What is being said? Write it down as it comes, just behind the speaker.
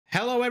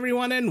Hello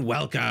everyone and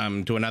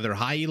welcome to another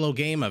high elo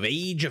game of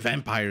Age of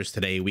Empires.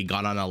 Today we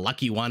got on a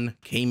lucky one,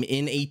 came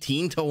in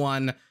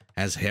 18-1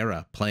 as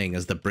Hera, playing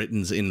as the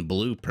Britons in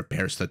blue,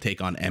 prepares to take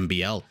on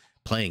MbL,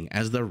 playing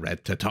as the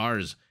red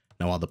Tatars.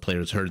 Now all the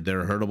players heard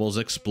their herdables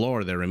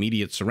explore their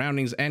immediate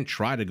surroundings and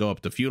try to go up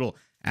to Feudal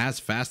as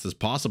fast as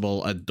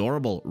possible.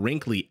 Adorable,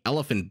 wrinkly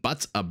elephant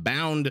butts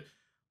abound.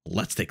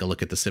 Let's take a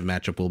look at the Civ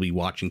matchup we'll be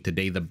watching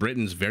today. The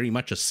Britons, very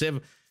much a Civ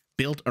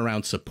built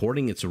around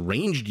supporting its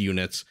ranged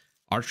units.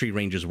 Archery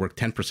ranges work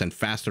 10%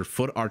 faster.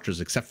 Foot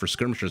archers, except for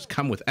skirmishers,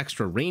 come with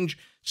extra range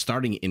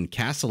starting in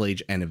Castle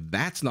Age. And if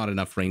that's not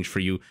enough range for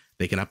you,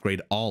 they can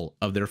upgrade all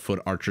of their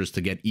foot archers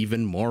to get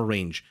even more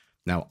range.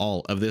 Now,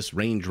 all of this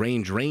range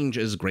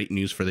is great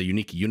news for the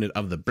unique unit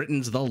of the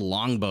Britons, the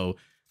longbow.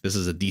 This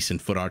is a decent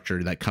foot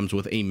archer that comes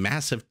with a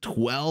massive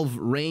 12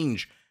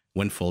 range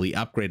when fully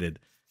upgraded.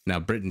 Now,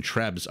 Briton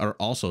Trebs are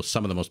also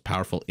some of the most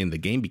powerful in the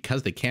game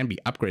because they can be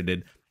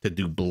upgraded to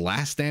do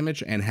blast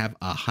damage and have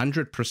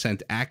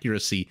 100%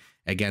 accuracy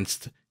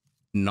against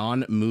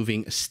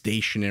non-moving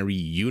stationary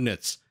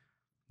units.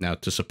 Now,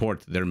 to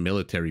support their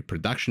military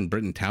production,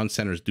 Briton town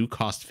centers do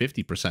cost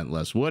 50%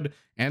 less wood,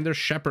 and their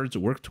shepherds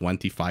work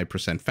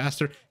 25%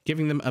 faster,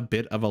 giving them a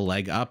bit of a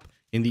leg up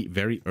in the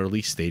very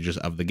early stages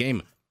of the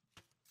game.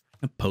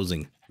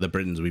 Opposing the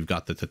Britons, we've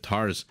got the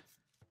Tatars,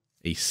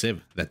 a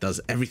Civ that does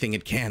everything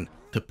it can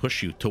to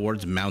push you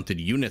towards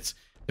mounted units.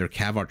 Their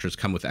cav archers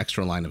come with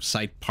extra line of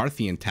sight.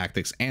 Parthian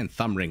tactics and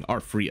thumb ring are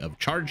free of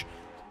charge.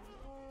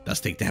 Does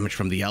take damage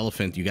from the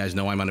elephant. You guys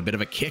know I'm on a bit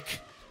of a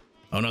kick.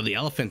 Oh no, the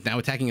elephant now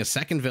attacking a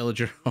second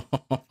villager.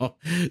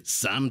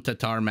 Some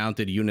Tatar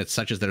mounted units,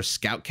 such as their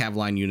scout cav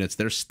line units,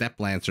 their step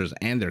lancers,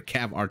 and their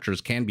cav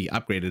archers can be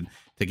upgraded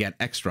to get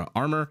extra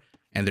armor.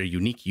 And their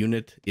unique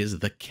unit is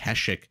the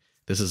Keshik.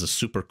 This is a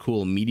super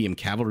cool medium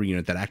cavalry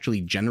unit that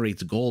actually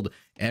generates gold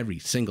every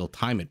single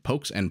time it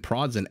pokes and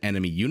prods an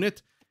enemy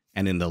unit.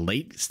 And in the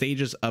late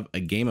stages of a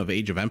game of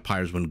Age of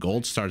Empires, when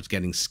gold starts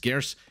getting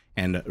scarce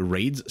and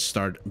raids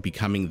start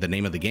becoming the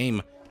name of the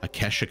game, a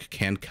Keshik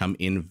can come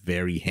in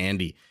very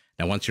handy.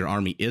 Now, once your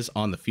army is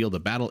on the field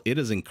of battle, it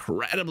is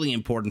incredibly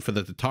important for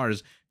the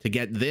Tatars to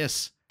get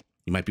this.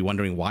 You might be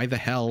wondering, why the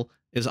hell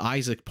is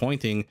Isaac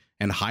pointing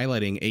and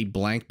highlighting a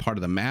blank part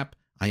of the map?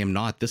 I am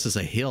not. This is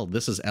a hill.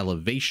 This is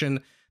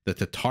elevation. The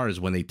Tatars,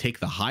 when they take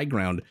the high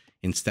ground,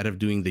 instead of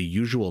doing the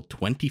usual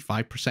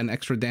 25%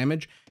 extra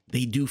damage,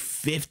 they do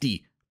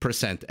 50%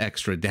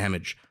 extra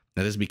damage.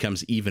 Now, this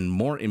becomes even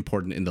more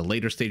important in the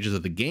later stages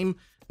of the game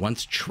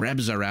once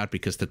Trebs are out,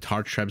 because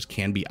Tatar Trebs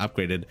can be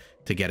upgraded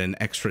to get an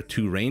extra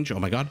 2 range. Oh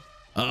my god.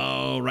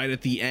 Oh, right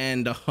at the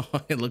end.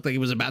 Oh, it looked like he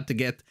was about to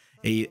get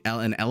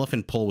an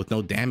elephant pull with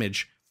no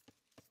damage.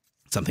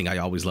 Something I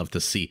always love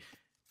to see.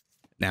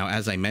 Now,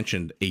 as I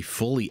mentioned, a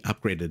fully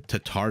upgraded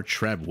Tatar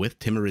Treb with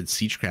Timurid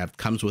Siegecraft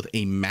comes with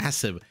a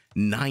massive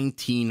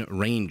 19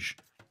 range,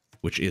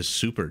 which is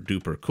super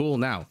duper cool.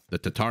 Now, the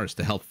Tatars,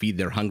 to help feed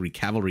their hungry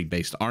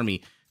cavalry-based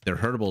army, their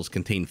herdables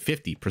contain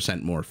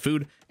 50% more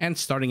food, and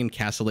starting in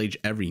Castle Age,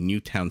 every new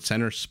town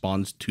center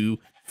spawns 2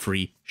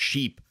 free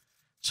sheep.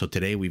 So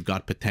today we've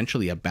got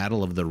potentially a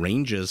battle of the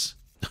ranges.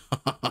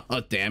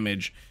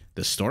 Damage.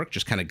 The stork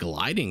just kind of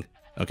gliding.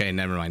 Okay,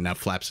 never mind. Now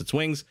flaps its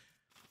wings.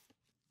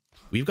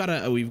 We've got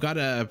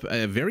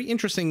a very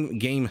interesting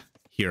game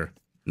here.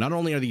 Not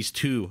only are these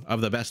 2 of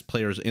the best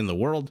players in the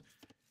world,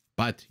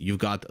 but you've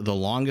got the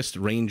longest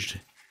ranged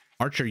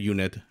archer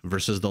unit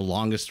versus the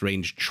longest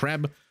ranged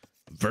Treb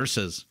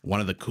versus one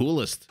of the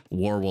coolest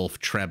Warwolf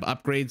Treb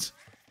upgrades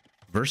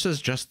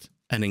versus just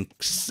an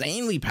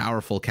insanely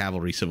powerful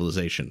cavalry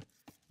civilization.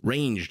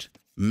 Ranged,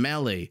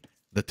 melee,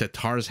 the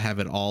Tatars have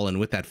it all, and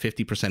with that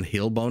 50%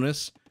 hill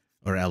bonus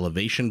or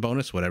elevation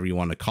bonus, whatever you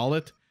want to call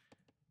it,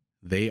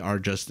 they are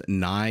just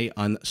nigh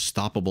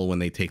unstoppable when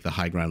they take the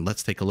high ground.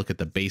 Let's take a look at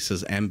the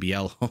bases.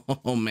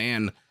 MbL. Oh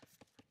man.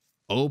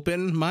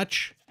 Open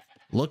much?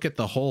 Look at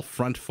the whole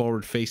front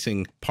forward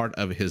facing part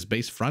of his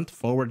base. Front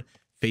forward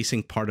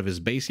facing part of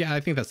his base. Yeah, I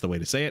think that's the way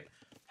to say it.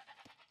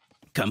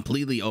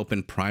 Completely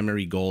open.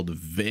 Primary gold.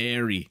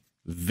 Very,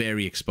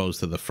 very exposed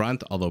to the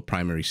front. Although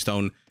primary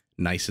stone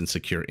nice and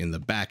secure in the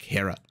back.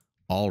 Hera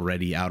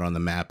already out on the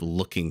map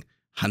looking,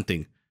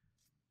 hunting,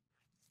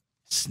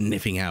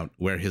 sniffing out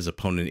where his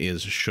opponent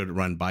is. Should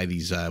run by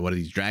these, what are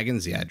these,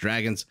 dragons? Yeah,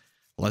 dragons.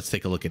 Let's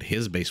take a look at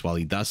his base while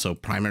he does so.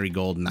 Primary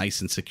gold,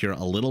 nice and secure,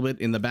 a little bit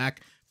in the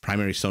back.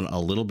 Primary stone, a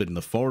little bit in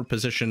the forward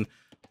position.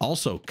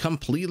 Also,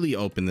 completely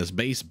open this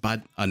base,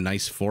 but a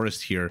nice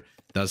forest here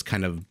does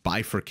kind of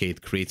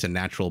bifurcate, creates a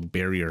natural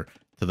barrier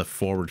to the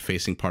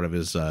forward-facing part of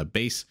his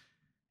base.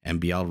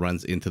 MbL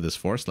runs into this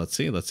forest. Let's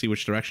see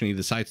which direction he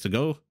decides to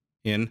go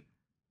in.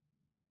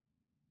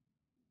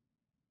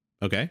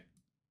 Okay.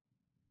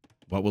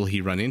 What will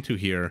he run into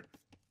here?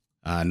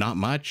 Not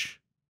much.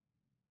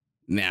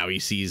 Now he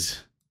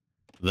sees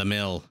the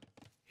mill.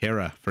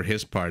 Hera, for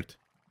his part.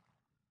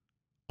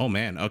 Oh,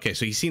 man. Okay,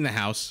 so he's seen the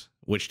house,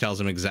 which tells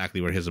him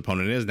exactly where his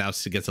opponent is. Now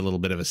he gets a little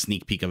bit of a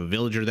sneak peek of a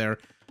villager there.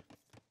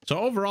 So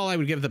overall, I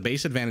would give the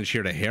base advantage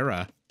here to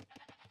Hera.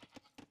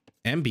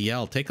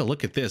 MbL, take a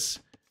look at this.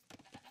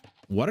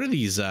 what are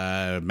these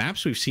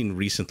maps we've seen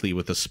recently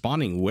with the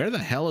spawning? Where the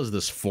hell is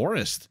this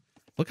forest?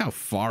 Look how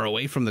far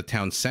away from the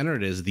town center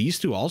it is. These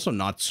two also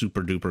not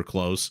super duper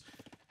close.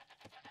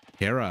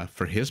 Hera,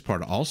 for his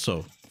part,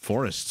 also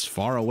forests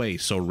far away.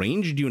 So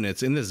ranged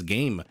units in this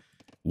game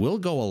will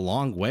go a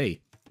long way.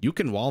 You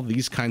can wall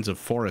these kinds of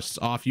forests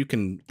off. You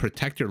can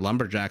protect your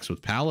lumberjacks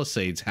with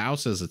palisades,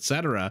 houses,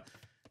 etc.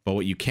 But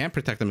what you can't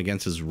protect them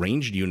against is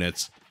ranged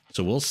units.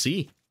 So we'll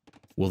see.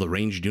 Will the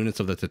ranged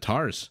units of the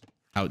Tatars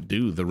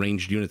outdo the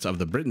ranged units of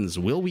the Britons?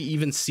 Will we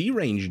even see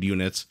ranged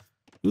units?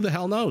 Who the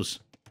hell knows?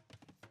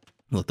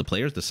 Let the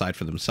players decide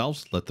for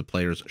themselves. Let the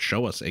players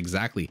show us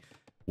exactly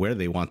where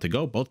they want to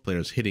go. Both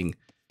players hitting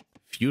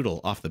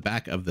feudal off the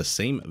back of the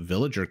same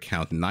villager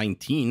count,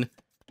 19.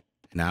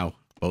 Now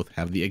both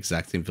have the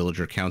exact same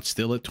villager count,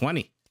 still at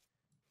 20.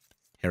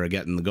 Hera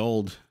getting the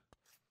gold.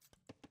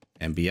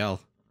 MbL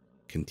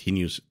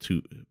continues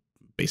to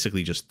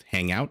basically just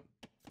hang out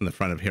in the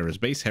front of Hera's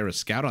base. Hera's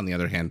scout, on the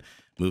other hand,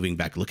 moving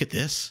back. Look at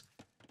this.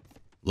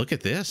 Look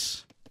at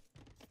this.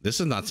 This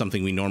is not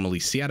something we normally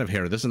see out of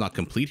Hera. This is not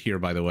complete here,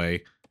 by the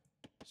way.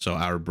 So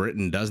our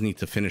Briton does need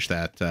to finish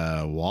that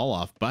wall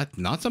off, but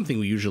not something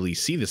we usually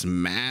see, this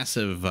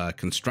massive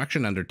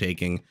construction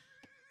undertaking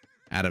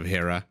out of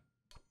Hera.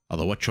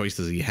 Although, what choice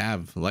does he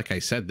have? Like I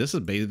said, this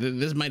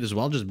might as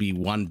well just be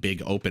one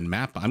big open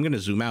map. I'm going to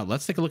zoom out.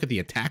 Let's take a look at the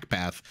attack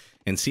path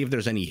and see if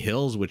there's any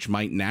hills which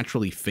might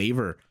naturally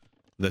favor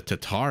the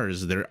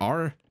Tatars. There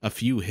are a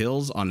few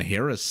hills on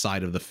Hera's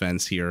side of the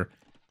fence here.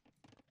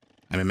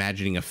 I'm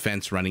imagining a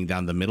fence running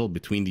down the middle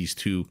between these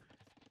two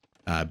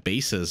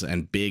bases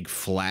and big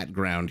flat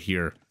ground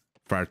here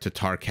for our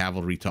Tatar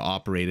cavalry to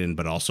operate in,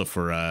 but also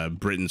for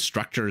Briton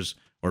structures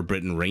or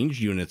Briton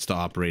ranged units to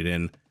operate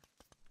in.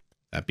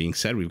 That being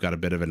said, we've got a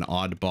bit of an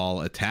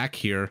oddball attack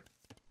here.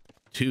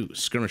 Two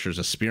skirmishers,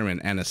 a spearman,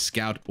 and a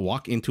scout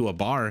walk into a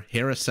bar.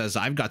 Hera says,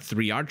 I've got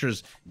 3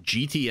 archers,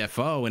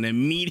 GTFO, and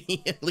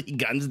immediately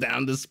guns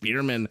down the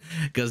spearman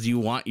because you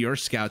want your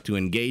scout to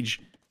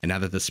engage. And now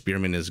that the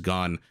spearman is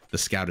gone, the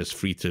scout is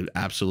free to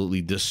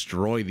absolutely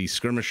destroy these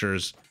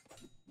skirmishers.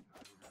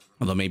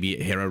 Although maybe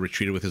Hera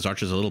retreated with his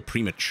archers a little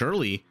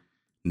prematurely.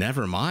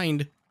 Never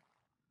mind.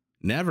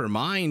 Never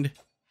mind.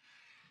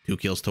 2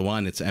 kills to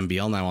 1. It's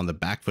MbL now on the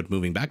back foot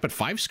moving back, but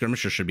 5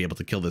 skirmishers should be able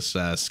to kill this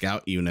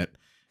scout unit.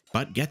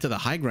 But get to the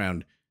high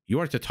ground. You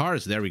are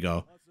Tatars. There we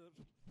go.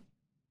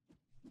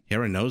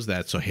 Hera knows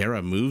that, so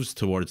Hera moves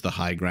towards the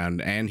high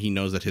ground, and he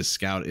knows that his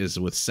scout is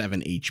with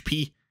 7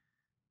 HP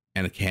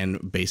and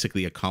can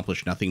basically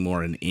accomplish nothing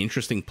more. An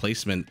interesting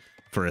placement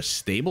for a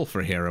stable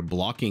for Hera,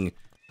 blocking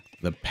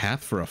the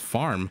path for a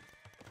farm.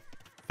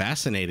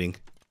 Fascinating.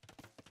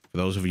 For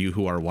those of you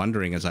who are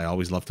wondering, as I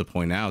always love to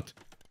point out,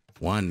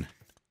 1,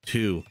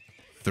 2,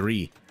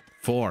 3,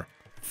 4,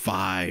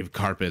 5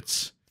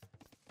 carpets.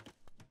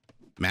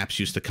 Maps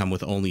used to come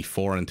with only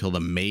 4 until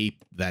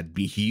that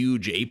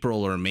huge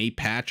April or May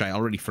patch. I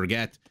already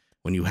forget.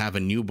 When you have a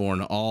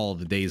newborn, all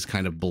the days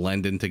kind of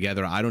blend in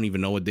together. I don't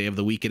even know what day of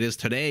the week it is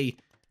today.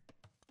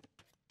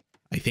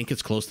 I think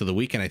it's close to the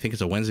weekend. I think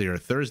it's a Wednesday or a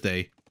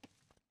Thursday.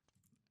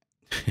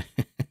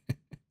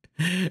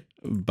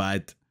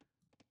 But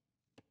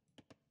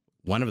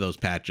one of those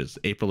patches,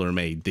 April or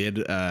May, did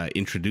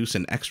introduce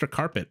an extra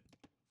carpet,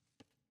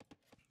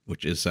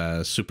 which is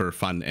super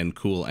fun and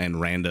cool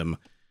and random.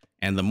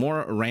 And the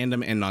more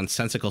random and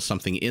nonsensical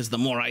something is, the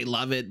more I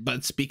love it.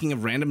 But speaking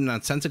of random and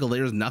nonsensical,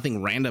 there's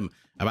nothing random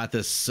about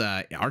this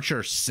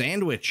archer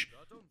sandwich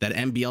that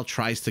MbL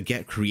tries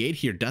to create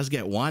here. Does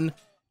get one,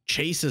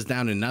 chases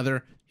down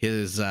another.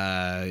 His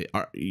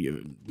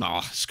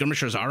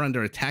skirmishers are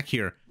under attack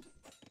here.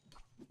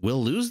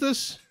 Will lose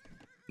this?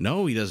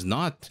 No, he does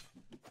not.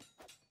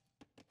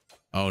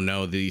 Oh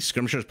no, the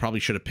skirmishers probably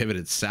should have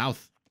pivoted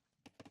south.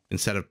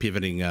 Instead of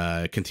pivoting,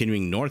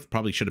 continuing north,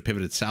 probably should have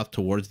pivoted south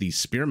towards these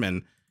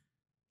spearmen.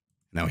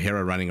 Now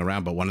Hera running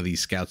around, but one of these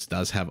scouts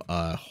does have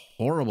a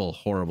horrible,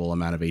 horrible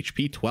amount of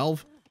HP,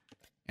 12.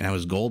 And now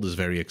his gold is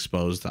very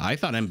exposed. I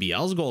thought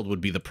MbL's gold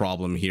would be the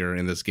problem here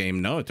in this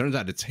game. No, it turns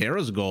out it's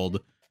Hera's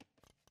gold.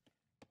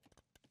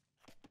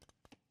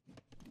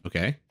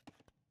 Okay.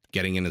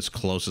 Getting in as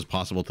close as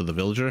possible to the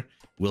villager.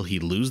 Will he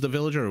lose the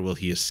villager or will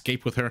he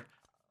escape with her?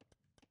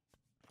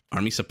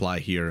 Army supply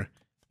here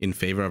in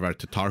favor of our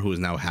Tatar, who is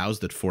now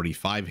housed at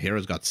 45.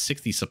 Hera's got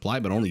 60 supply,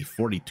 but only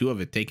 42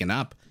 of it taken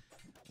up.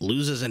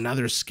 Loses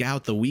another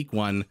scout, the weak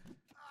one.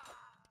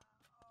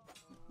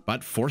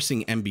 But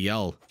forcing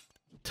MbL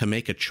to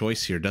make a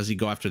choice here. Does he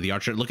go after the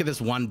archer? Look at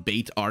this one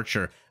bait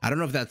archer. I don't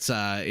know if that's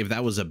if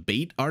that was a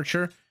bait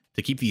archer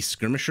to keep these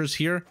skirmishers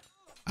here.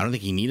 I don't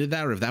think he needed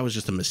that, or if that was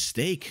just a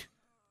mistake.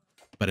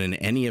 But in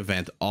any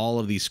event, all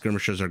of these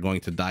skirmishers are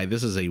going to die.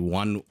 This is a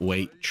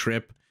one-way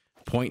trip.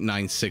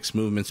 0.96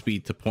 movement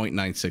speed to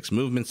 0.96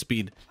 movement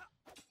speed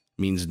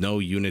means no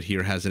unit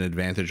here has an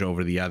advantage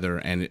over the other,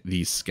 and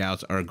these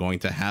scouts are going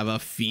to have a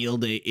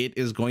field day. It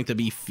is going to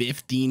be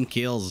 15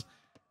 kills.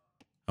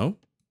 Oh,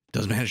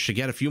 does manage to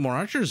get a few more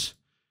archers.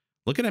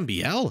 Look at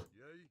MbL.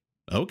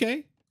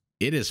 Okay,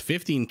 it is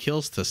 15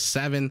 kills to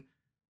 7.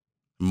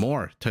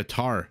 more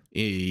Tatar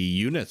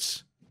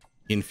units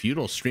in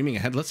Feudal streaming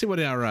ahead. Let's see what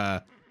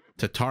our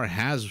Tatar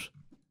has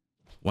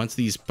once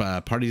these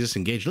parties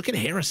disengage. Look at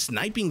Hera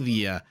sniping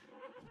the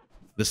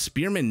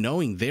spearmen,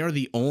 knowing they are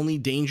the only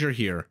danger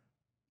here.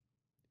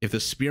 If the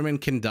spearmen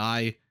can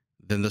die,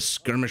 then the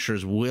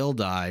skirmishers will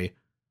die.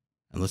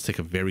 And let's take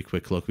a very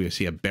quick look. We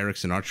see a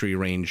barracks and archery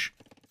range.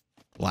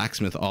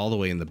 Blacksmith all the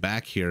way in the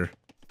back here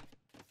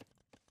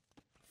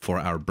for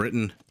our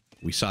Briton.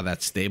 We saw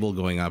that stable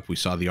going up. We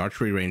saw the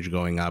archery range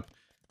going up.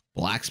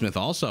 Blacksmith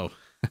also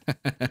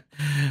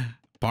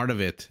part of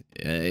it,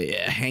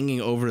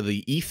 hanging over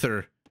the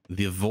ether,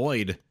 the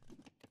void,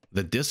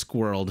 the disc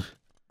world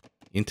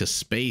into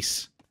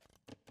space.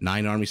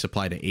 9 army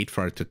supply to 8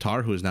 for our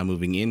Tatar, who is now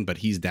moving in, but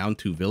he's down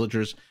 2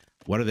 villagers.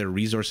 What are their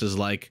resources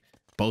like?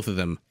 Both of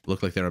them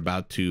look like they're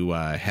about to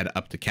head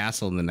up to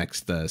castle in the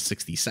next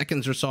 60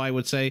 seconds or so, I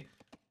would say.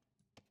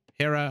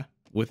 Hera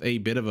with a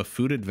bit of a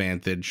food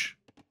advantage,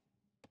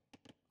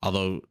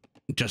 although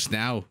just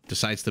now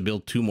decides to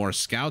build 2 more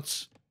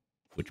scouts,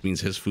 which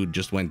means his food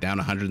just went down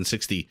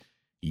 160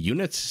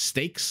 units.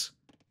 Steaks,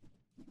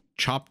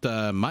 chopped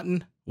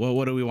mutton. Well,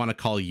 what do we want to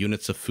call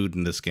units of food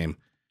in this game?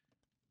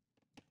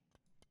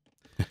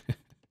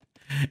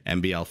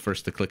 MbL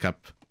first to click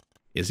up.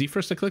 Is he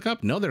first to click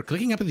up? No, they're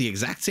clicking up at the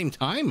exact same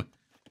time.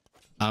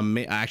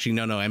 Actually,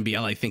 no,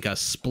 MbL, I think a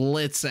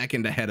split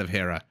second ahead of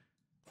Hera.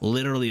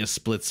 Literally a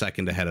split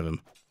second ahead of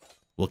him.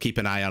 We'll keep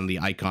an eye on the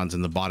icons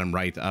in the bottom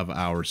right of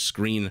our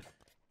screen.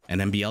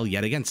 And MbL,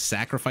 yet again,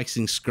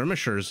 sacrificing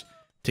skirmishers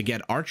to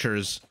get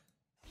archers.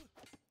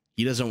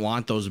 He doesn't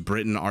want those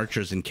Briton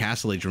archers in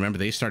Castle Age. Remember,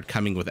 they start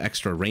coming with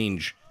extra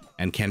range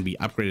and can be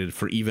upgraded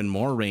for even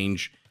more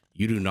range.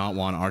 You do not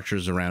want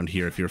archers around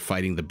here if you're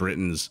fighting the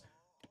Britons.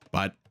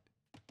 But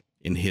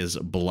in his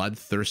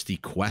bloodthirsty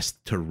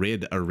quest to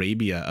rid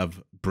Arabia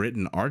of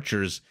Briton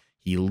archers,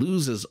 he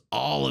loses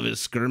all of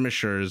his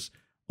skirmishers.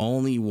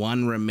 Only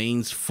 1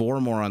 remains, 4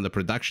 more on the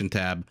production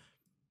tab.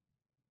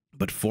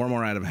 But 4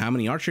 more out of how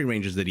many archery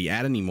ranges? Did he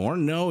add any more?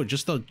 No,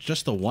 just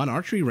the 1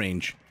 archery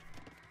range.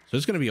 So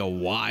it's going to be a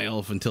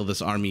while until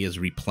this army is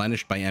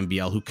replenished by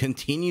MbL, who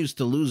continues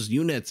to lose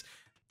units.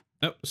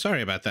 Oh,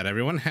 sorry about that,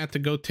 everyone. Had to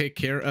go take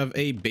care of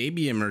a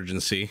baby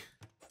emergency.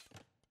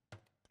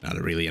 Not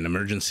really an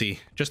emergency,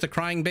 just a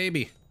crying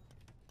baby.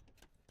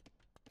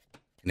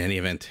 In any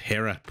event,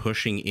 Hera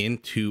pushing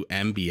into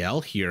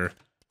MbL here.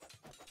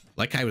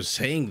 Like I was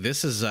saying,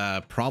 this is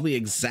probably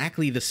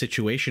exactly the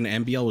situation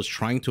MbL was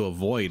trying to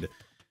avoid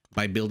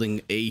by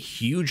building a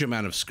huge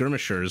amount of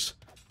skirmishers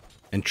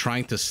and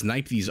trying to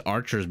snipe these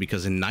archers,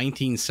 because in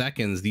 19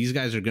 seconds, these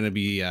guys are going to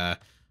be,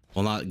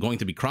 well, not going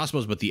to be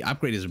crossbows, but the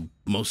upgrade is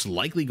most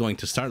likely going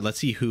to start. Let's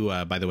see who,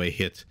 by the way,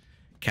 hit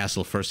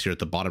castle first here at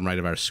the bottom right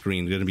of our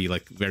screen. Going to be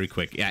like very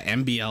quick. Yeah,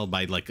 MbL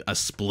by like a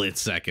split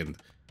second.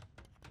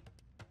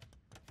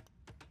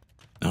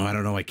 Oh, I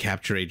don't know why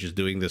Capture Age is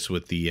doing this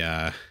with the,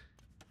 if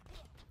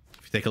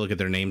you take a look at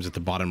their names at the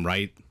bottom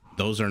right,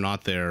 those are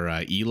not their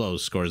Elos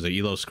scores. Their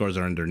Elos scores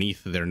are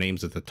underneath their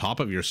names at the top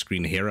of your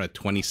screen. Hera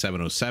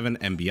 2707,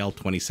 MbL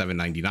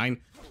 2799.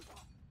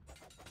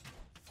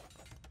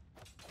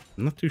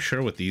 I'm not too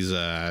sure what these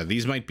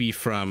might be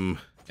from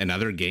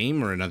another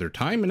game or another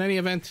time. In any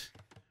event,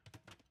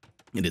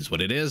 it is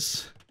what it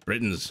is.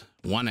 Britons,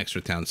 1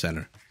 extra town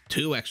center,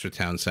 2 extra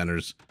town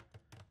centers.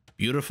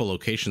 Beautiful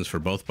locations for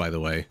both, by the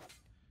way.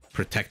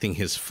 Protecting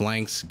his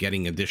flanks,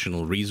 getting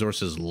additional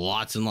resources,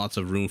 lots and lots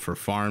of room for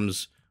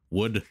farms,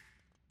 wood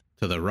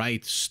to the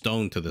right,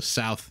 stone to the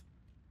south.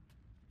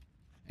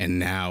 And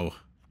now,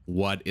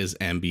 what is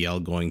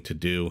MbL going to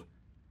do?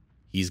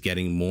 He's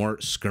getting more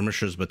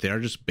skirmishers, but they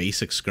are just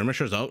basic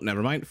skirmishers. Oh,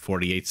 never mind.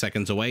 48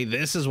 seconds away.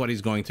 This is what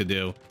he's going to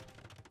do.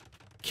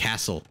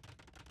 Castle.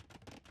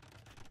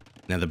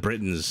 Now, the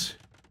Britons,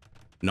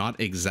 not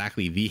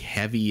exactly the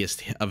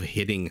heaviest of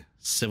hitting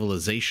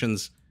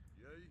civilizations.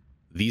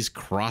 These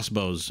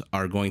crossbows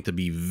are going to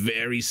be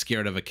very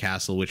scared of a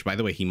castle, which, by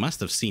the way, he must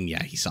have seen.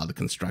 Yeah, he saw the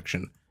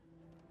construction.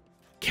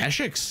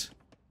 Keshiks.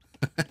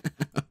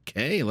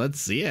 Okay,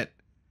 let's see it.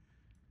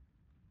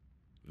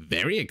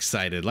 Very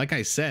excited. Like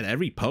I said,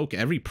 every poke,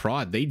 every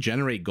prod, they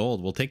generate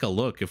gold. We'll take a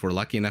look if we're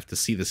lucky enough to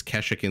see this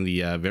Keshik in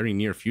the very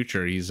near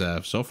future. He's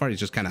so far, he's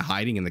just kind of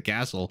hiding in the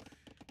castle,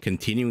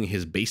 continuing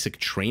his basic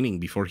training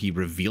before he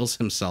reveals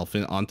himself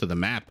onto the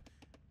map.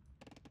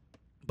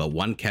 But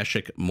 1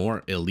 Keshik,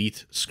 more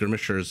elite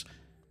skirmishers.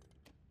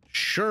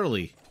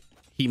 Surely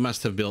he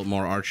must have built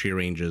more archery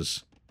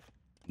ranges.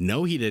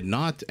 No, he did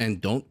not.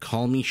 And don't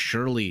call me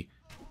Shirley.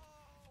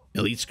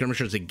 Elite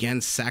skirmishers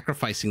again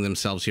sacrificing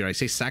themselves here. I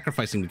say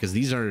sacrificing because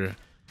these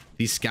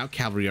scout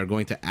cavalry are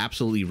going to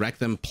absolutely wreck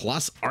them.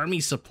 Plus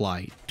army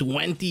supply,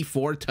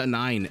 24 to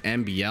 9.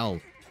 MbL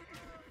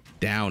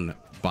down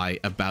by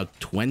about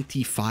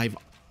 25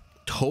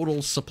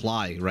 total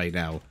supply right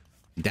now.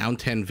 Down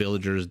 10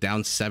 villagers,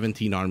 down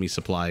 17 army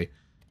supply.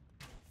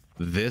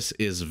 This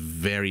is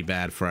very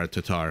bad for our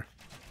Tatar.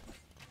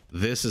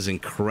 This is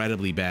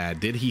incredibly bad.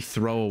 Did he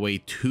throw away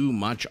too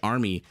much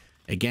army?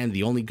 Again,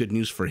 the only good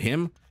news for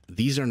him,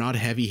 these are not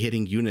heavy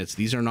hitting units.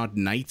 These are not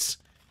knights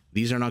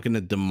These are not going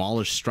to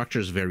demolish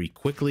structures very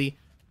quickly.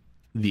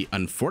 The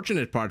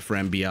unfortunate part for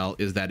MbL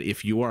is that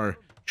if you are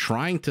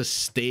trying to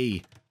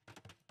stay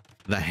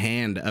the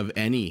hand of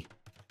any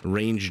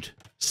ranged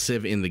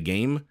civ in the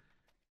game,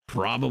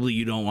 probably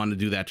you don't want to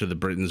do that to the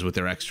Britons with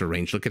their extra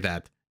range. Look at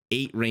that.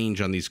 8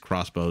 range on these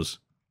crossbows.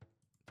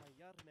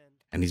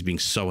 And he's being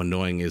so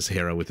annoying as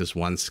Hera with this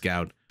one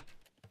scout.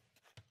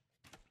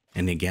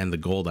 And again, the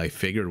gold I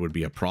figured would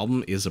be a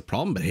problem is a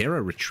problem, but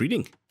Hera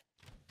retreating.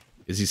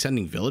 Is he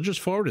sending villagers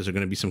forward? Is there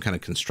going to be some kind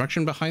of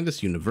construction behind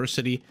this?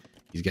 University.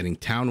 He's getting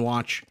town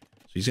watch.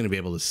 So he's going to be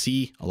able to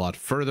see a lot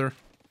further.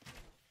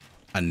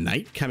 A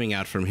knight coming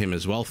out from him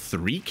as well.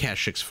 3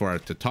 Keshiks for a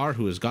Tatar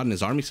who has gotten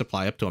his army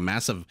supply up to a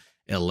massive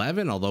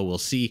 11. Although we'll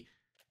see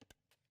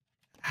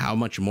how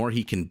much more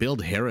he can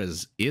build. Hera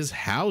is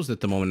housed at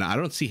the moment. I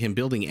don't see him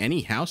building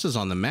any houses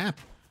on the map.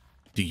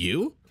 Do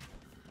you?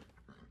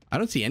 I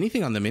don't see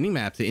anything on the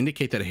minimap to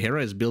indicate that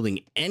Hera is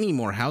building any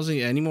more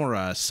housing, any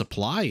more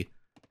supply.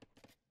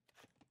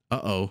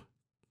 Uh-oh.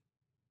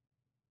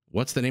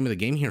 What's the name of the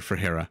game here for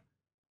Hera?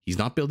 He's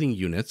not building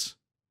units.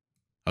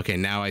 Okay,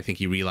 now I think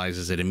he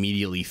realizes it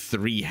immediately.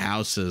 3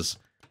 houses.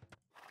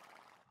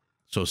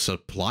 So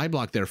supply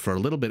block there for a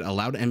little bit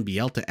allowed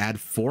MbL to add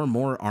 4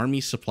 more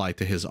army supply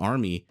to his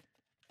army.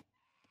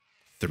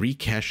 3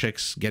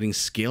 Keshiks getting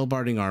scale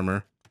barding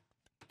armor.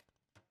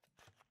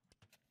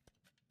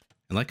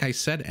 And like I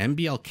said,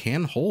 MbL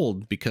can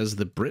hold because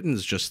the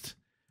Britons just...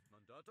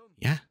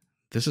 Yeah,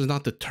 this is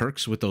not the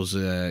Turks with those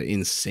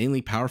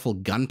insanely powerful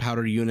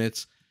gunpowder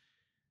units.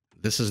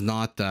 This is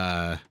not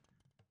the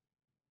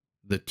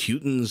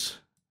Teutons.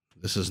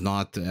 This is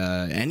not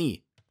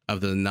any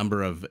of the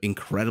number of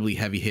incredibly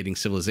heavy-hitting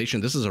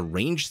civilization. This is a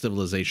ranged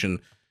civilization,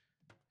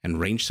 and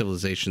ranged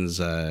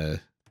civilizations,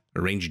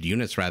 ranged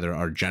units rather,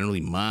 are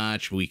generally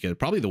much weaker.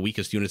 Probably the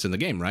weakest units in the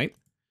game, right?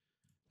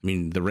 I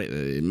mean,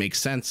 it makes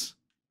sense.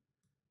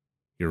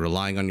 You're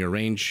relying on your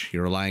range.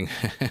 You're relying,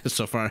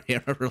 so far,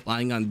 Hera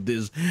relying on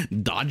his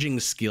dodging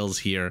skills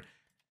here.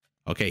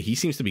 Okay, he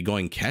seems to be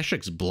going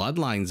Keshik's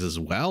bloodlines as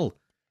well.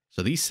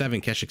 So these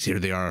 7 Keshiks here,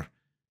 they are...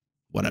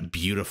 What a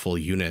beautiful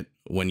unit.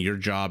 When your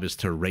job is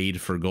to raid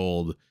for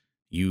gold,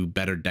 you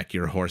better deck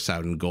your horse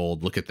out in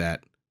gold. Look at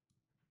that.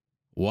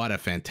 What a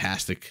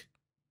fantastic,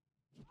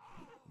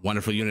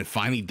 wonderful unit.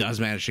 Finally does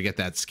manage to get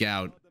that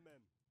scout.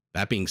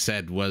 That being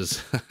said,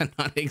 was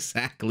not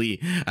exactly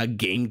a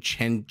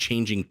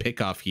game-changing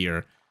pickoff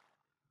here.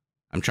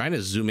 I'm trying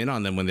to zoom in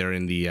on them when they're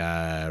in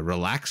the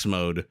relax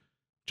mode,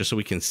 just so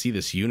we can see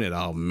this unit.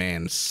 Oh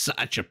man,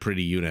 such a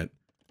pretty unit.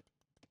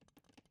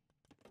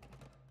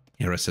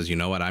 Hera says, you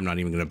know what? I'm not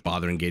even going to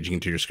bother engaging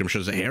into your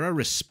skirmishes. Hera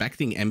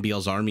respecting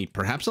MbL's army,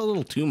 perhaps a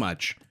little too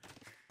much.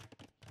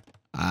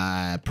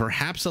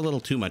 Perhaps a little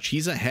too much.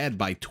 He's ahead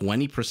by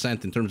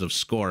 20% in terms of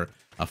score.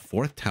 A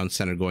 4th town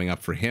center going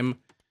up for him.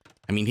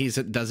 I mean, he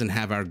doesn't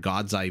have our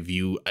God's Eye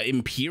view.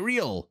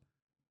 Imperial.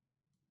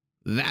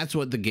 That's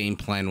what the game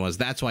plan was.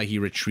 That's why he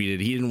retreated.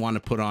 He didn't want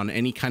to put on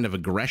any kind of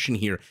aggression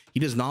here.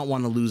 He does not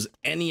want to lose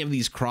any of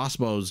these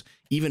crossbows,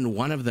 even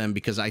one of them,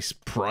 because I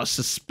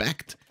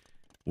suspect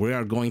we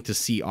are going to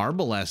see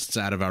arbalests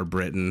out of our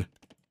Briton.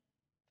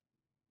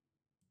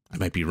 I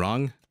might be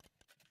wrong.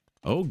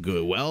 Oh,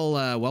 good.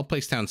 Well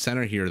placed town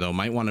center here, though.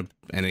 Might want to,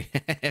 and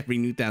every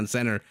new town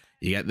center,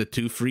 you get the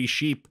 2 free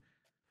sheep.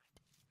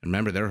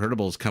 Remember, their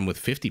herdables come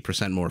with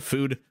 50% more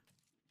food.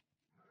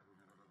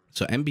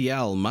 So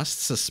MbL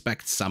must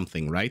suspect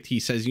something, right?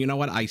 He says, you know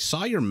what? I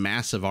saw your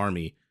massive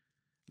army.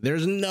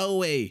 There's no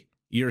way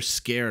you're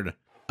scared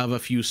of a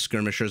few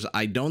skirmishers.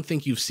 I don't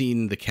think you've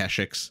seen the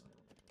Keshiks.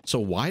 So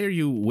where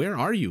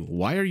are you?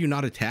 Why are you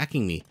not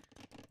attacking me?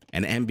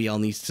 And MbL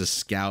needs to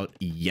scout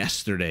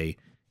yesterday.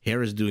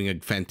 Hera's doing a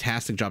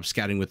fantastic job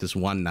scouting with this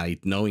one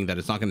knight, knowing that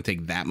it's not going to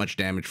take that much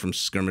damage from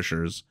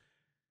skirmishers.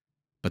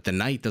 But the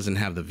knight doesn't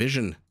have the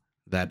vision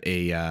that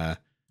a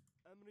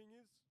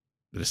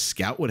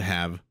scout would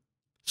have.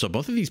 So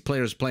both of these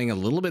players playing a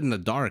little bit in the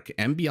dark.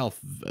 MbL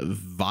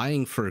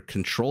vying for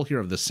control here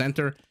of the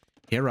center.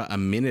 Hera a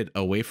minute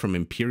away from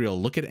Imperial.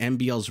 Look at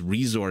MbL's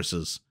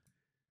resources.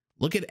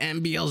 Look at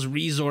MbL's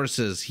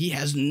resources. He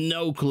has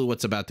no clue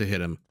what's about to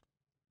hit him.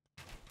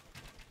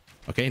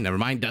 Okay, never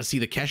mind. Does see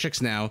the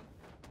Keshiks now.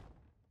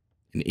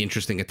 An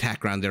interesting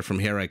attack round there from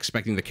Hera,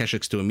 expecting the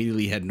Keshiks to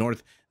immediately head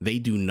north. They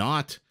do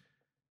not,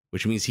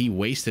 which means he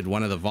wasted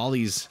one of the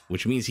volleys,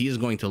 which means he is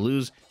going to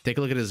lose. Take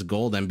a look at his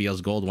gold, MbL's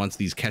gold, once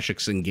these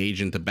Keshiks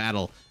engage into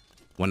battle.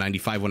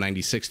 195,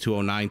 196,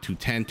 209,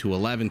 210,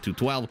 211,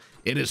 212.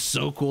 It is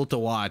so cool to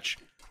watch.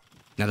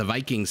 Now the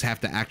Vikings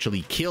have to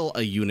actually kill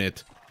a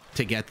unit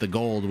to get the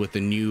gold with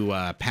the new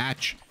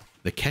patch.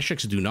 The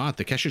Keshiks do not.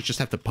 The Keshiks just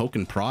have to poke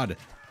and prod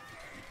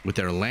with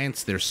their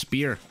lance, their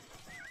spear,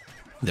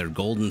 their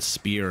golden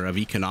spear of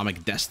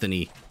economic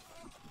destiny.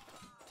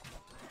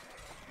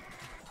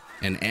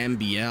 And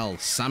MbL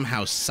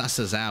somehow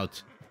susses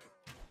out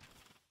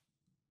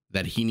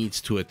that he needs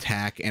to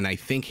attack, and I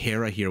think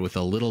Hera here with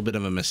a little bit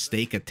of a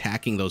mistake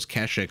attacking those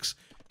Keshiks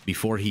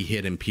before he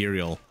hit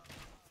Imperial.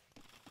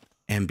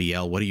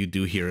 MbL, what do you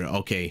do here?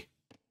 Okay.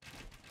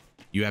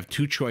 You have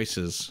two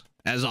choices.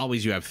 As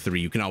always, you have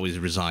three. You can always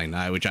resign,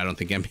 which I don't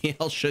think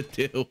MbL should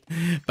do.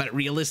 But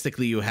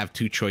realistically, you have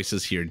two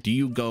choices here. Do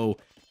you go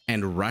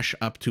and rush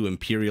up to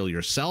Imperial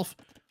yourself,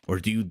 or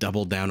do you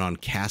double down on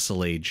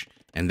Castle Age?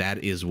 And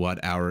that is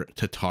what our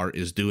Tatar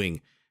is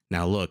doing.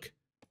 Now look,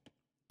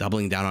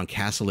 doubling down on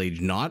Castle Age,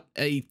 not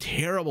a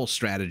terrible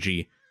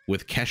strategy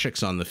with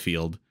Keshiks on the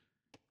field.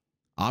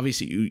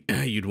 Obviously,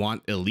 you'd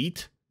want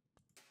Elite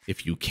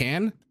if you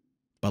can.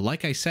 But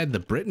like I said, the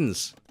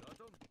Britons,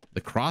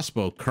 the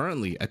crossbow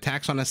currently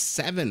attacks on a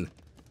 7.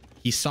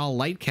 He saw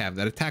Light Cav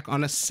that attack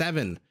on a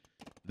 7.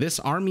 This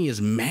army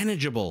is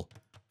manageable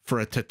for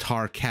a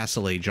Tatar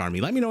Castle Age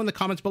army. Let me know in the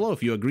comments below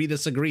if you agree,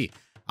 disagree.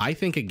 I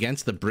think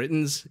against the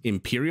Britons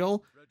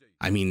Imperial,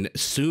 I mean,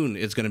 soon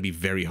it's going to be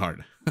very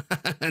hard.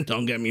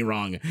 Don't get me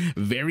wrong.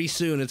 Very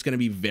soon it's going to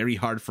be very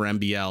hard for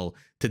MbL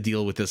to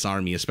deal with this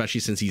army,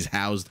 especially since he's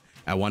housed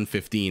at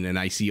 115 and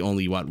I see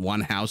only, what,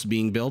 one house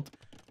being built?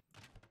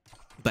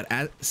 But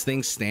as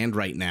things stand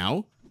right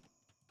now,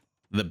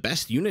 the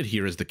best unit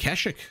here is the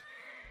Keshik.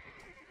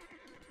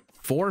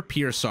 4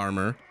 pierce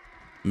armor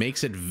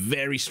makes it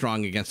very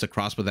strong against a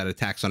crossbow that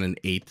attacks on an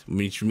 8,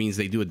 which means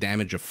they do a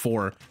damage of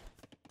 4,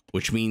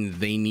 which means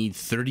they need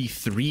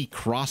 33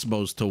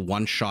 crossbows to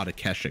one-shot a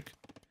Keshik.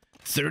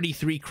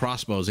 33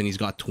 crossbows, and he's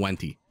got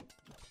 20.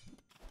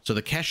 So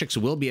the Keshiks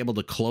will be able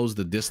to close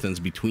the distance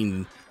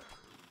between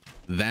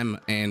them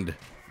and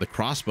the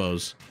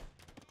crossbows,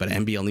 but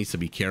MbL needs to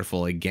be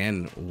careful.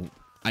 Again,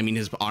 I mean,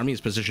 his army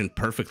is positioned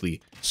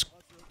perfectly.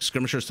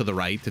 Skirmishers to the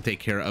right to take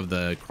care of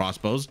the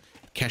crossbows.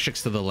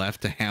 Keshiks to the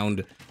left to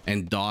hound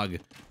and dog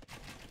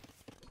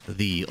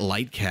the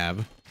light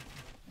cav.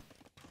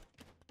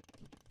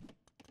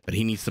 But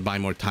he needs to buy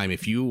more time.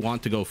 If you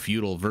want to go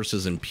feudal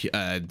versus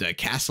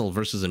castle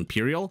versus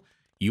imperial,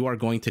 you are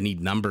going to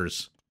need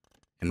numbers.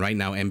 And right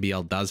now,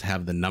 MbL does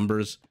have the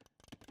numbers.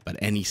 But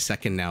any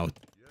second now,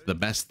 the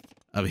best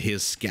of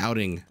his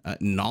scouting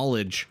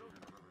knowledge,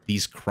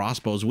 these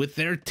crossbows with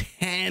their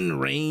 10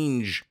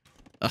 range.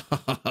 10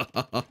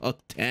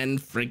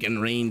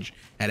 freaking range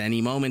at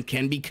any moment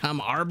can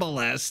become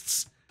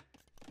arbalests.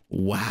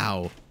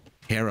 Wow.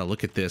 Hera,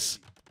 look at this.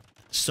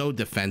 So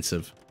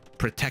defensive.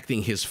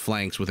 Protecting his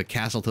flanks with a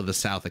castle to the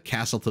south, a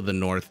castle to the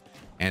north,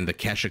 and the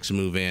Keshiks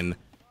move in.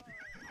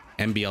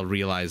 MbL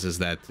realizes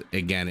that,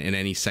 again, in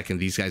any second,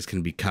 these guys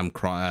can become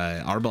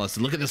arbalests.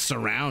 Look at the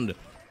surround.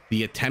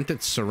 The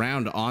attempted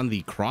surround on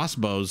the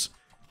crossbows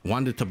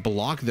wanted to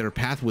block their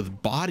path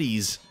with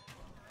bodies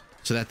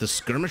so that the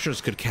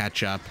skirmishers could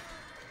catch up.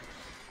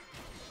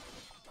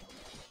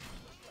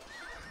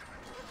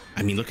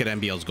 I mean, look at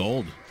MbL's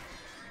gold.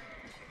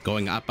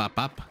 Going up, up,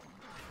 up.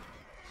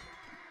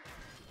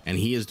 And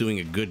he is doing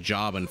a good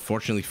job.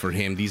 Unfortunately for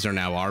him, these are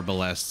now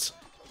arbalests.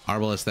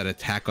 Arbalests that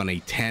attack on a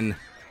 10.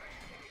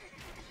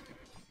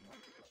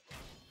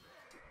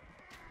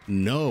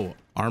 No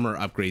armor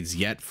upgrades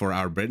yet for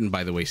our Briton,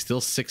 by the way.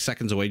 Still 6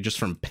 seconds away just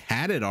from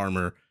padded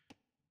armor.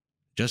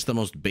 Just the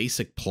most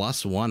basic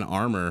 +1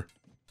 armor,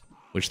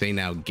 which they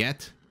now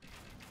get.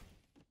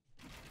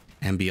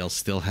 MbL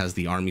still has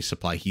the army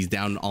supply. He's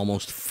down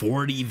almost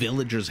 40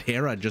 villagers.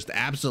 Hera just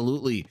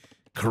absolutely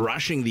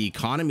crushing the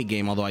economy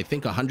game, although I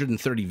think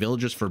 130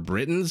 villagers for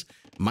Britons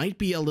might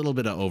be a little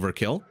bit of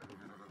overkill.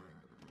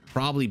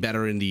 Probably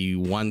better in the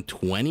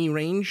 120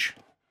 range.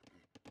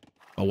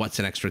 But what's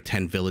an extra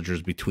 10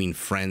 villagers between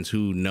friends?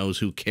 Who knows?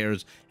 Who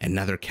cares?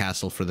 Another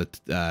castle for the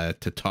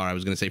Tatar. I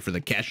was going to say for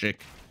the Keshik,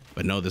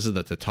 but no, this is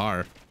the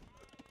Tatar.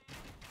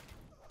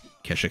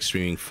 Keshik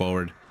streaming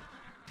forward.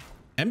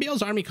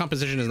 MbL's army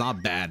composition is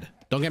not bad.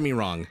 Don't get me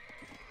wrong.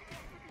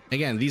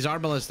 Again, these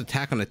arbalests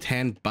attack on a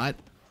 10, but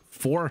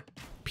 4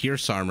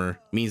 pierce armor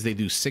means they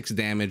do 6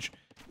 damage,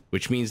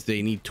 which means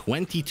they need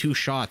 22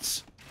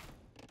 shots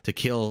to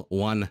kill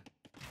one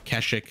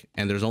Keshik,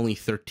 and there's only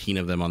 13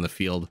 of them on the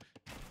field.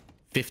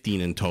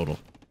 15 in total.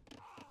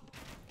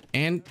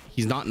 And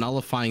he's not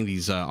nullifying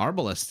these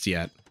arbalests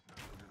yet.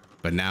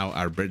 But now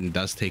our Briton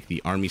does take the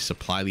army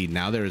supply lead.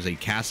 Now there is a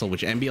castle,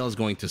 which MbL is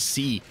going to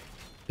see.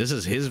 This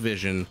is his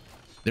vision.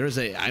 There is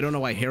a... I don't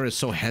know why Hera is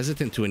so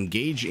hesitant to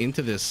engage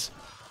into this.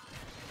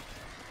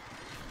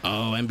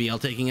 Oh,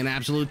 MbL taking an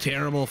absolute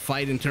terrible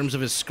fight in terms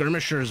of his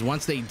skirmishers.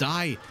 Once they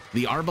die,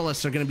 the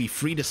arbalests are going to be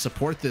free to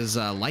support this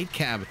light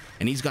cav.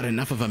 And he's got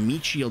enough of a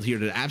meat shield here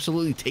to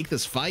absolutely take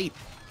this fight.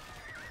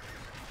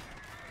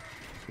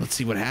 Let's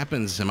see what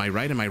happens. Am I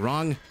right? Am I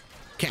wrong?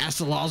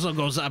 Castle also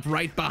goes up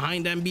right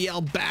behind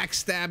MbL,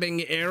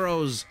 backstabbing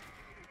arrows.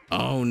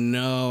 Oh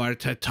no, our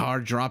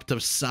Tatar dropped a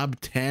sub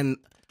 10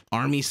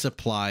 army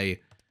supply.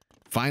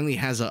 Finally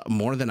has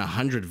more than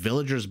 100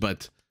 villagers,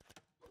 but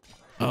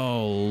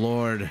oh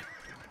lord.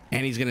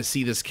 And he's gonna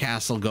see this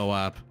castle go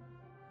up.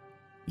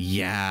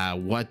 Yeah,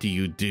 what do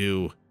you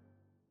do?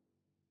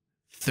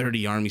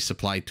 30 army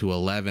supply to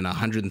 11,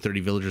 130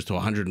 villagers to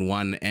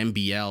 101.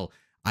 MbL,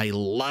 I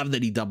love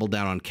that he doubled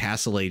down on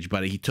Castle Age,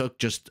 but he took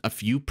just a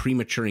few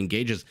premature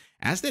engages,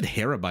 as did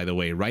Hera, by the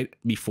way, right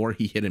before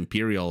he hit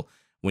Imperial.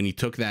 When he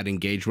took that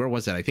engage, where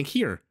was that? I think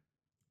here,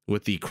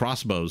 with the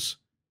crossbows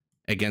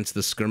against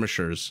the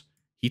skirmishers.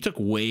 He took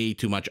way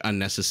too much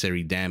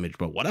unnecessary damage,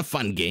 but what a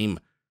fun game.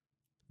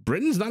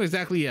 Britain's not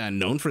exactly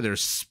known for their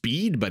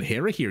speed, but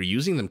Hera here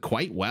using them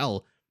quite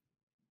well.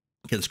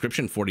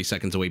 Conscription 40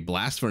 seconds away.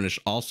 Blast Furnace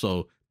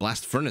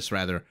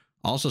rather,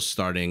 also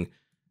starting.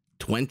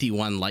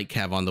 21 light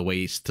cav on the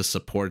waist to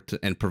support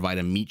and provide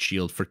a meat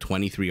shield for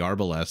 23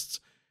 arbalests.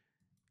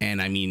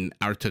 And I mean,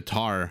 our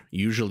Tatar,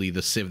 usually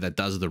the civ that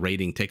does the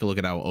raiding, take a look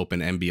at how open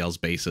MbL's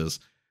base is.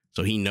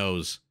 So he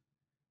knows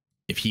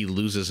if he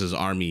loses his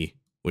army,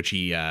 which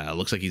he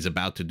looks like he's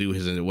about to do,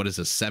 his, what is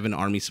this, 7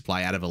 army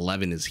supply out of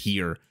 11 is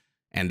here.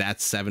 And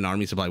that's 7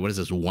 army supply. What is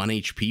this, 1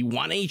 HP?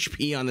 1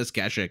 HP on this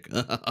Keshik.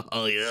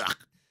 Oh, yeah.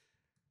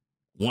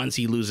 Once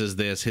he loses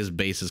this, his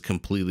base is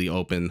completely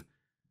open.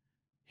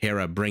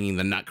 Hera bringing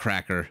the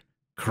Nutcracker,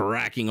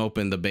 cracking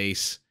open the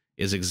base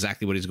is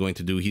exactly what he's going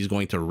to do. He's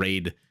going to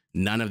raid.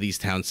 None of these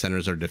town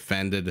centers are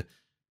defended,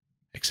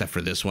 except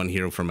for this one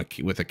here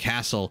with a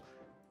castle.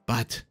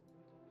 But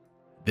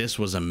this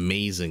was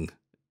amazing.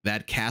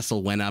 That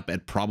castle went up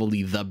at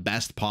probably the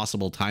best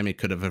possible time it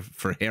could have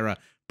for Hera.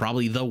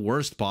 Probably the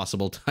worst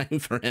possible time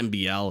for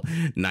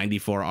MbL.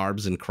 94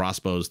 arbs and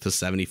crossbows to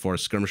 74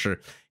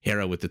 skirmisher.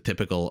 Hera with the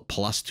typical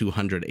plus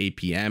 200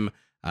 APM.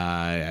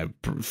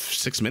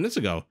 6 minutes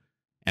ago.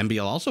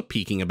 MbL also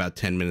peaking about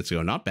 10 minutes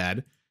ago. Not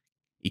bad.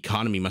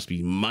 Economy must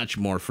be much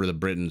more for the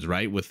Britons,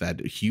 right? With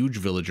that huge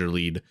villager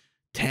lead.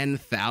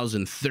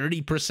 10,000,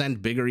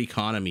 30% bigger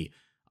economy.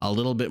 A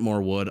little bit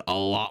more wood, a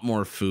lot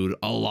more food,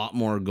 a lot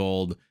more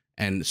gold,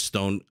 and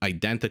stone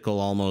identical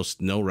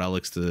almost. No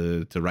relics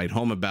to write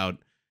home about.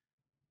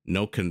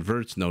 No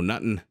converts, no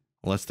nothing.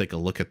 Let's take a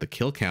look at the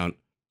kill count.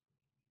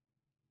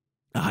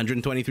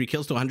 123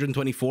 kills to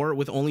 124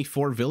 with only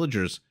 4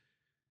 villagers.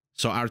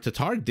 So our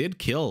Tatar did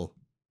kill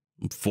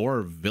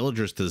 4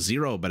 villagers to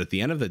 0, but at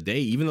the end of the day,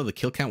 even though the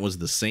kill count was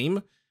the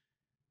same,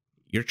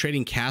 you're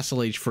trading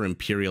Castle Age for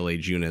Imperial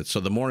Age units. So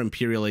the more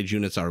Imperial Age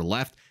units are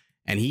left,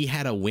 and he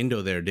had a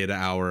window there, did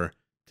our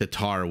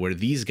Tatar, where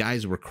these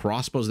guys were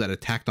crossbows that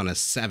attacked on a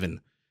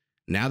 7.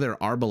 Now they're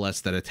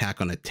arbalests that attack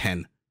on a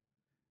 10.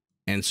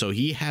 And so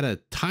he had a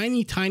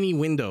tiny, tiny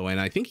window, and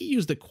I think he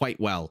used it quite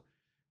well.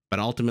 But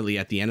ultimately,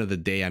 at the end of the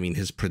day, I mean,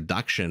 his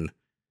production,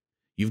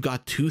 you've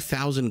got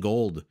 2,000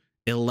 gold,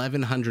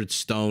 1,100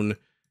 stone,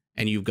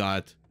 and you've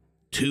got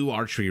 2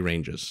 archery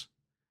ranges.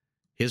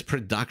 His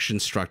production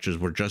structures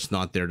were just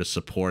not there to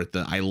support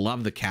the... I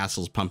love the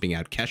castles pumping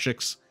out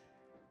Keshiks,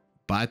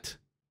 but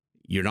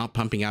you're not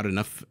pumping out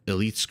enough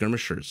elite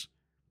skirmishers.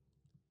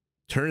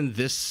 Turn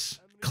this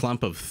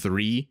clump of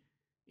 3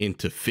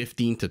 into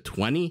 15 to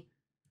 20.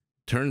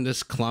 Turn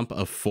this clump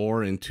of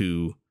 4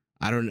 into...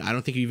 I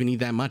don't think you even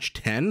need that much,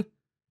 10.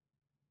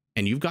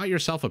 And you've got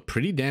yourself a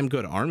pretty damn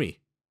good army.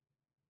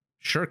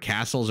 Sure,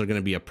 castles are going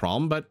to be a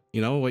problem, but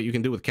you know what you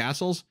can do with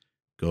castles?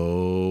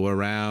 Go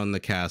around the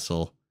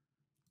castle.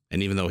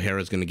 And even though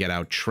Hera's going to get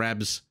out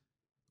Trebs,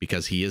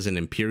 because he is an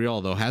Imperial,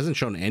 although hasn't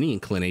shown any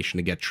inclination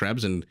to get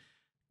Trebs, and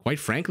quite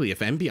frankly,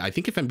 I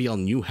think if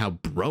MbL knew how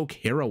broke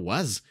Hera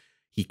was,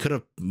 he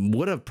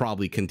would have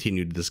probably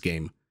continued this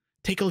game.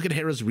 Take a look at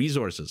Hera's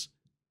resources.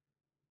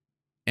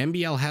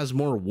 MbL has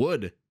more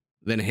wood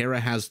than Hera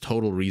has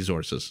total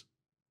resources,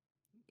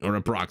 or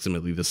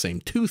approximately the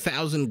same.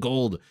 2,000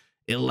 gold,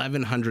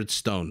 1,100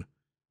 stone.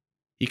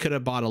 He could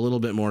have bought a little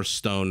bit more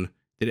stone.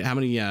 How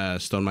many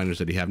stone miners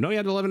did he have? No, he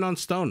had 11 on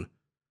stone.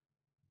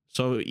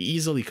 So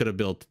easily could have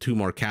built 2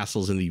 more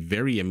castles in the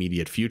very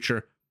immediate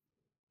future.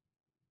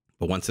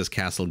 But once this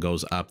castle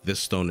goes up, this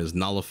stone is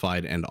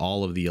nullified, and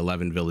all of the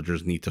 11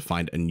 villagers need to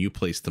find a new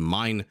place to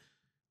mine,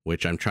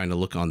 which I'm trying to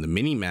look on the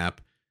mini map.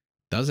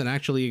 Doesn't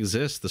actually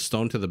exist. The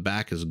stone to the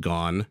back is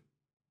gone.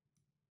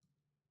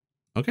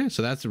 Okay,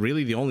 so that's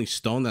really the only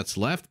stone that's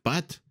left,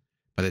 but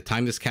by the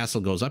time this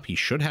castle goes up, he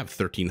should have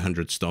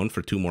 1,300 stone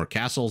for 2 more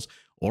castles,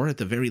 or at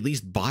the very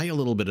least, buy a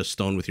little bit of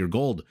stone with your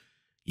gold.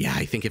 Yeah,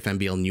 I think if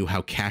MbL knew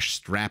how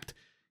cash-strapped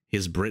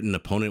his Briton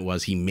opponent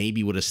was, he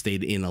maybe would have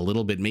stayed in a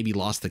little bit, maybe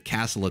lost the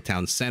castle at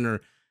town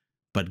center,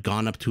 but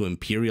gone up to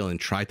Imperial and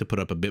tried to put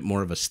up a bit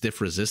more of a stiff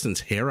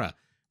resistance. Hera,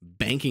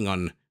 banking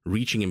on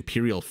reaching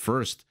Imperial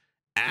first,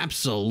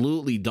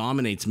 absolutely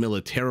dominates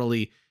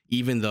militarily,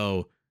 even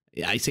though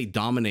I say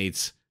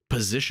dominates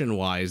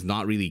position-wise,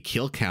 not really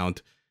kill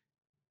count.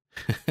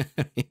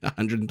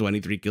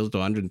 123 kills to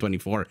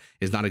 124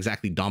 is not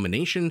exactly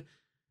domination,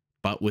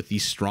 but with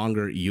these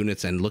stronger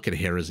units, and look at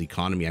Hera's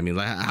economy. I mean,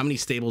 how many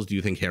stables do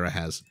you think Hera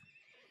has?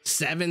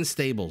 7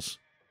 stables,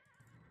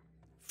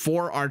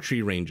 4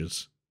 archery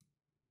ranges,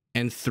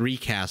 and 3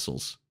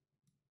 castles.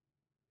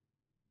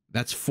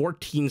 That's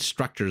 14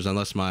 structures,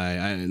 unless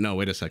no,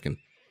 wait a second.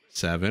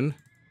 7,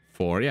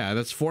 4, yeah,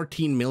 that's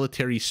 14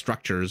 military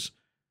structures.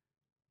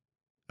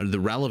 The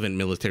relevant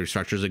military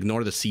structures,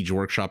 ignore the siege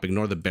workshop,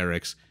 ignore the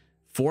barracks.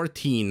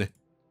 14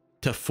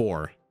 to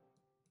 4.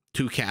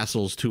 2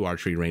 castles, 2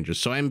 archery ranges.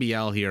 So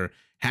MbL here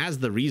has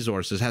the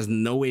resources, has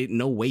no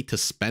way to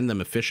spend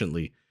them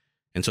efficiently,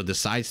 and so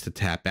decides to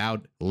tap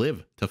out,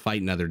 live to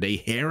fight another day.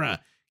 Hera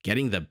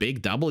getting the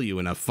big W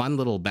in a fun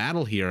little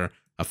battle here,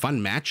 a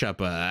fun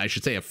matchup. I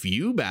should say a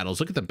few battles.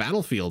 Look at the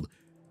battlefield.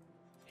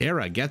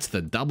 Hera gets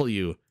the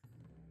W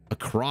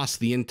across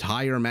the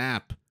entire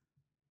map.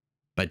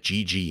 But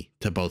GG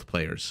to both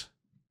players.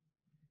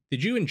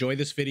 Did you enjoy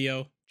this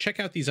video? Check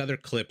out these other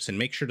clips and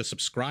make sure to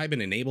subscribe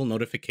and enable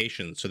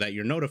notifications so that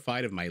you're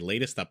notified of my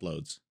latest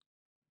uploads.